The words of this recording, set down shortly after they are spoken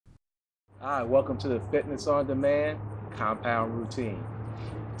Hi, welcome to the Fitness on Demand Compound Routine.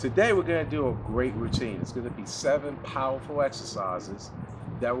 Today we're going to do a great routine. It's going to be 7 powerful exercises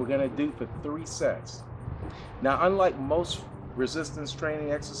that we're going to do for 3 sets. Now, unlike most resistance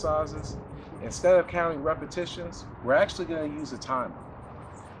training exercises, instead of counting repetitions, we're actually going to use a timer.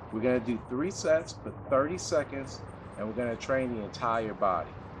 We're going to do 3 sets for 30 seconds and we're going to train the entire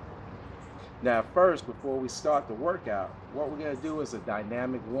body. Now, first, before we start the workout, what we're going to do is a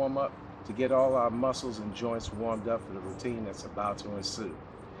dynamic warm-up to get all our muscles and joints warmed up for the routine that's about to ensue.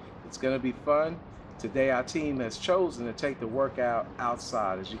 It's going to be fun. Today our team has chosen to take the workout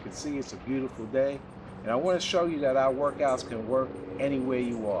outside. As you can see, it's a beautiful day, and I want to show you that our workouts can work anywhere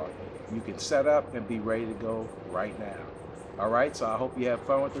you are. You can set up and be ready to go right now. All right, so I hope you have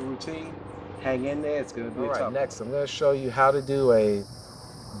fun with the routine. Hang in there, it's going to be a tough one. Next, I'm going to show you how to do a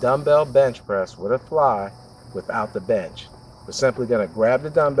dumbbell bench press with a fly without the bench. We're simply going to grab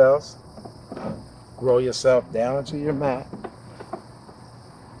the dumbbells, roll yourself down into your mat,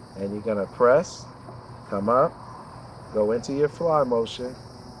 and you're going to press, come up, go into your fly motion,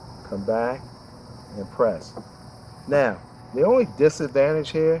 come back, and press. Now, the only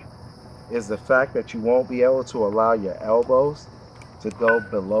disadvantage here is the fact that you won't be able to allow your elbows to go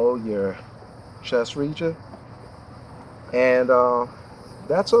below your chest region, and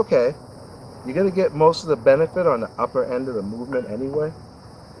that's okay. You're going to get most of the benefit on the upper end of the movement anyway.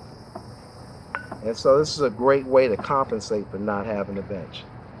 And so this is a great way to compensate for not having a bench.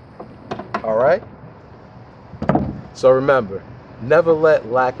 All right? So remember, never let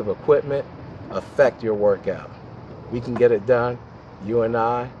lack of equipment affect your workout. We can get it done, you and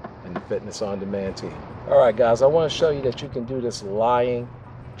I, and the Fitness on Demand team. All right, guys, I want to show you that you can do this lying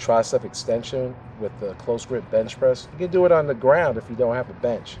tricep extension with the close grip bench press. You can do it on the ground if you don't have a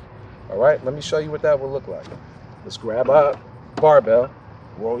bench. All right, let me show you what that will look like. Let's grab a barbell,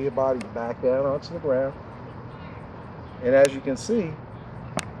 roll your body back down onto the ground, and as you can see,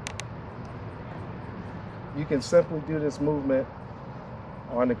 you can simply do this movement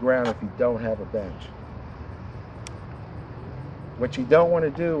on the ground if you don't have a bench. What you don't want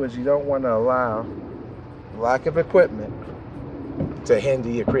to do is you don't want to allow lack of equipment to hinder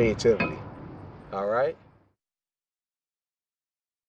your creativity. All right?